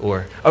milk,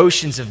 or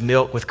oceans of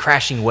milk with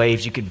crashing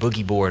waves you could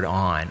boogie board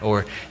on,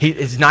 or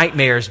his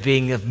nightmares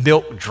being of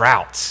milk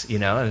droughts, you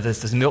know,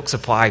 this milk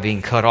supply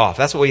being cut off.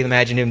 That's what we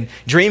imagine him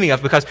dreaming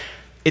of, because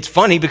it's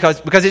funny because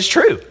it's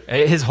true.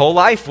 His whole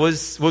life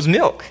was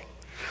milk.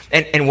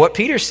 And what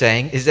Peter's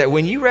saying is that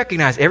when you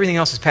recognize everything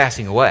else is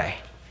passing away,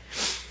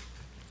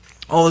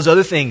 all those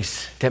other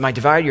things that might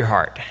divide your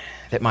heart,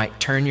 that might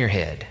turn your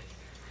head,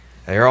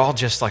 they're all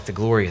just like the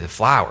glory of the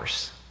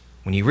flowers.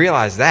 When you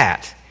realize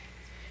that,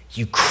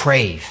 you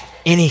crave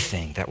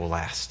anything that will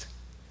last.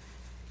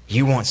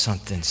 You want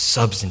something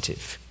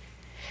substantive.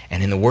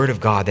 And in the Word of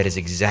God, that is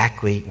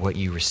exactly what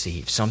you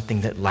receive.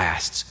 Something that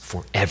lasts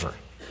forever.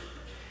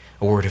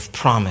 A word of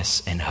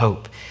promise and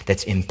hope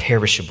that's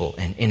imperishable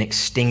and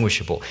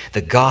inextinguishable.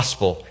 The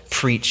gospel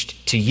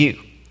preached to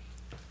you.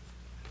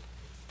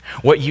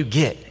 What you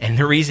get, and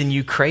the reason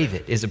you crave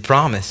it, is a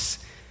promise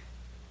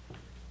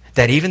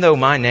that even though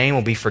my name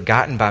will be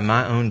forgotten by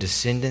my own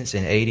descendants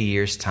in 80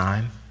 years'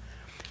 time,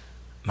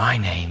 my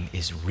name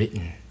is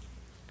written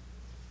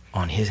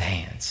on His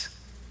hands.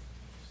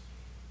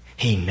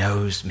 He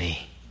knows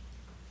me.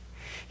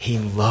 He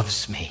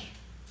loves me.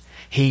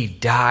 He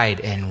died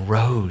and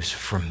rose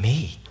for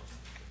me.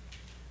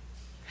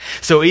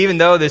 So even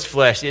though this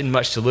flesh isn't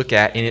much to look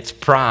at in its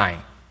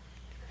prime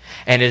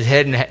and is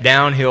heading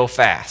downhill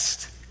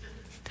fast,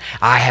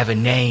 I have a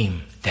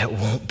name that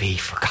won't be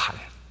forgotten.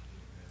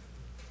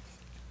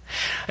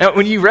 Now,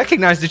 when you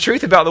recognize the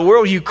truth about the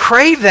world, you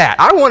crave that.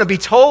 I want to be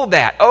told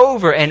that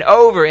over and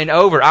over and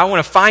over. I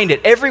want to find it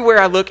everywhere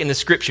I look in the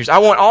Scriptures. I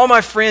want all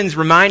my friends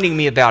reminding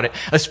me about it,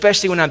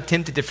 especially when I'm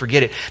tempted to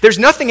forget it. There's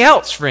nothing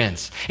else,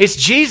 friends. It's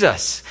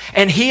Jesus,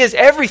 and He is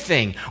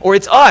everything, or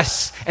it's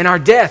us and our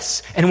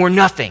deaths, and we're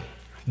nothing.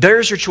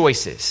 There's your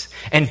choices.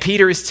 And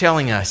Peter is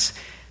telling us,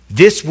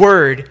 this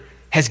word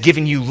has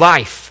given you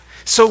life.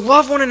 So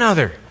love one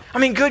another. I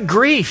mean, good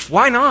grief,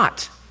 why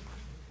not?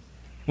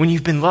 When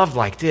you've been loved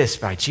like this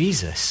by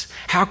Jesus,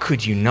 how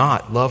could you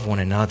not love one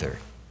another?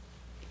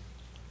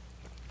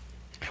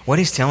 What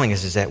he's telling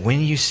us is that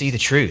when you see the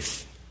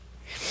truth,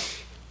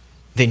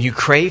 then you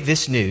crave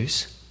this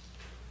news,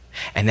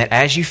 and that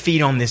as you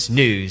feed on this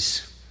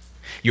news,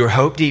 your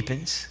hope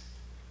deepens,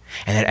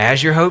 and that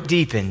as your hope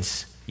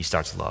deepens, you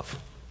start to love,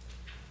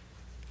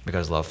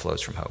 because love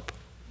flows from hope.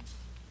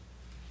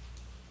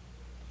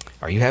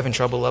 Are you having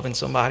trouble loving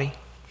somebody?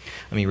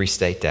 Let me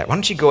restate that. Why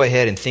don't you go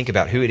ahead and think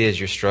about who it is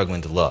you're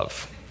struggling to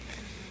love?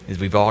 Because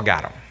we've all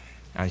got them.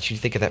 I want you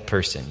to think of that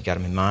person. You got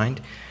them in mind?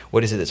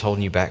 What is it that's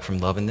holding you back from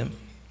loving them?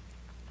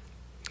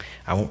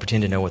 I won't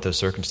pretend to know what those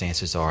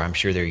circumstances are. I'm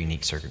sure they're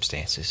unique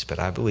circumstances. But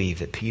I believe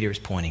that Peter is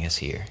pointing us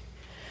here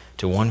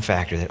to one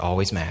factor that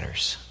always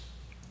matters.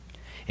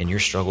 In your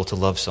struggle to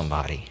love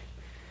somebody,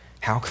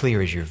 how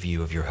clear is your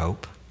view of your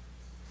hope?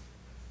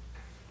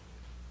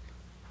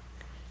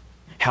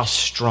 How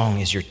strong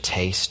is your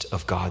taste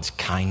of God's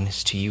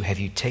kindness to you? Have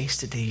you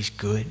tasted that He's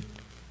good?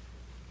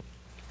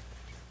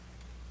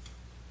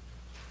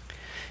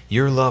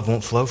 Your love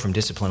won't flow from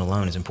discipline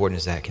alone, as important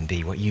as that can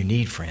be. What you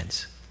need,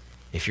 friends,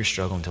 if you're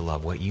struggling to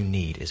love, what you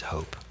need is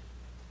hope.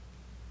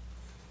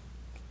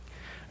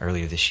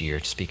 Earlier this year,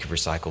 to speak of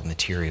recycled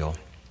material,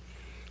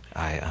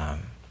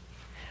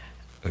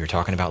 we were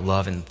talking about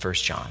love in 1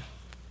 John,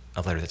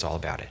 a letter that's all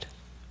about it.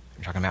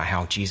 We're talking about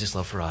how Jesus'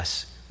 love for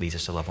us leads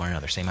us to love one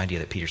another. Same idea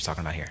that Peter's talking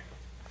about here.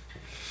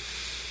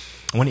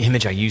 One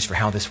image I use for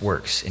how this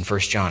works in 1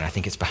 John, I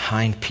think it's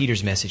behind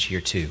Peter's message here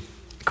too.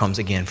 It comes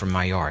again from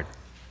my yard.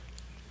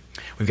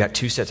 We've got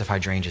 2 sets of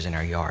hydrangeas in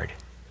our yard.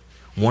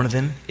 One of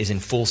them is in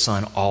full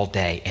sun all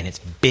day, and it's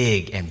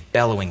big and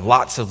bellowing,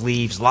 lots of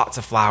leaves, lots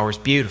of flowers,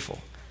 beautiful.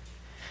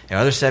 The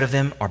other set of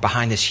them are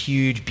behind this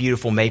huge,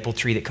 beautiful maple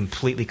tree that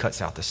completely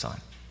cuts out the sun.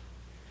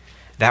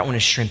 That one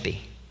is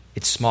shrimpy.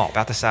 It's small,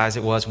 about the size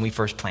it was when we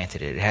first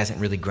planted it. It hasn't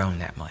really grown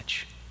that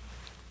much.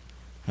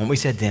 What we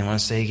said then, I want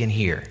to say again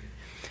here,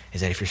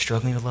 is that if you're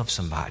struggling to love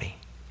somebody,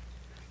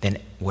 then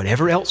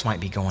whatever else might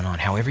be going on,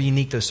 however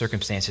unique those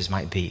circumstances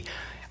might be,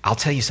 I'll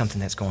tell you something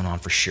that's going on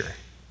for sure.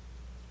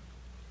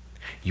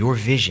 Your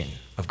vision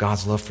of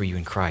God's love for you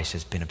in Christ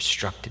has been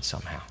obstructed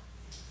somehow.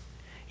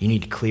 You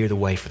need to clear the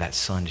way for that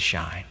sun to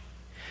shine.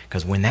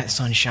 Because when that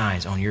sun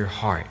shines on your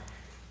heart,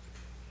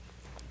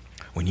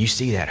 when you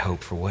see that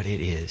hope for what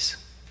it is,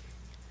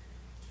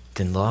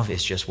 then love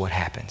is just what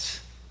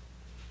happens.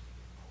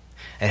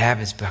 It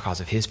happens because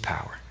of His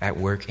power at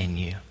work in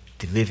you,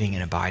 the living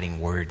and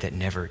abiding Word that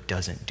never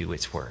doesn't do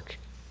its work.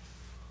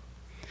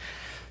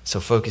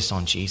 So focus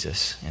on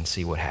Jesus and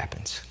see what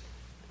happens.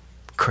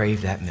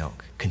 Crave that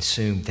milk,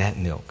 consume that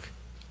milk,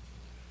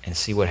 and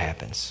see what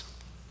happens.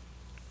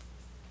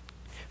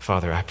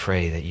 Father, I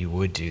pray that you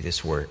would do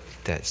this work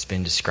that's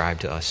been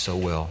described to us so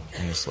well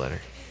in this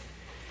letter.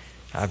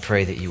 I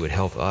pray that you would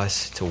help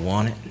us to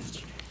want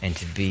it and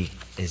to be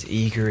as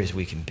eager as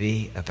we can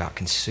be about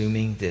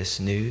consuming this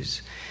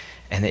news,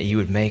 and that you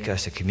would make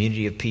us a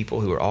community of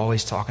people who are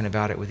always talking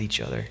about it with each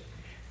other.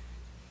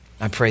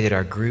 I pray that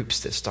our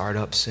groups that start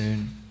up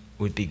soon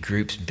would be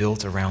groups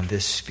built around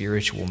this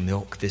spiritual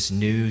milk, this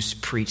news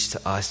preached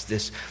to us,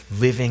 this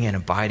living and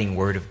abiding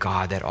Word of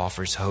God that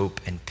offers hope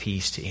and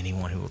peace to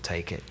anyone who will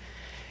take it.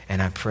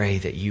 And I pray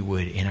that you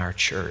would, in our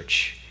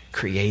church,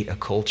 create a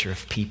culture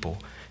of people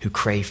who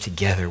crave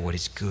together what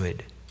is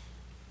good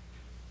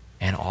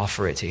and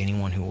offer it to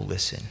anyone who will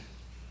listen.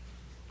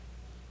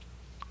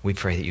 We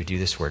pray that you do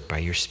this work by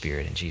your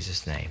Spirit. In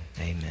Jesus' name,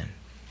 amen.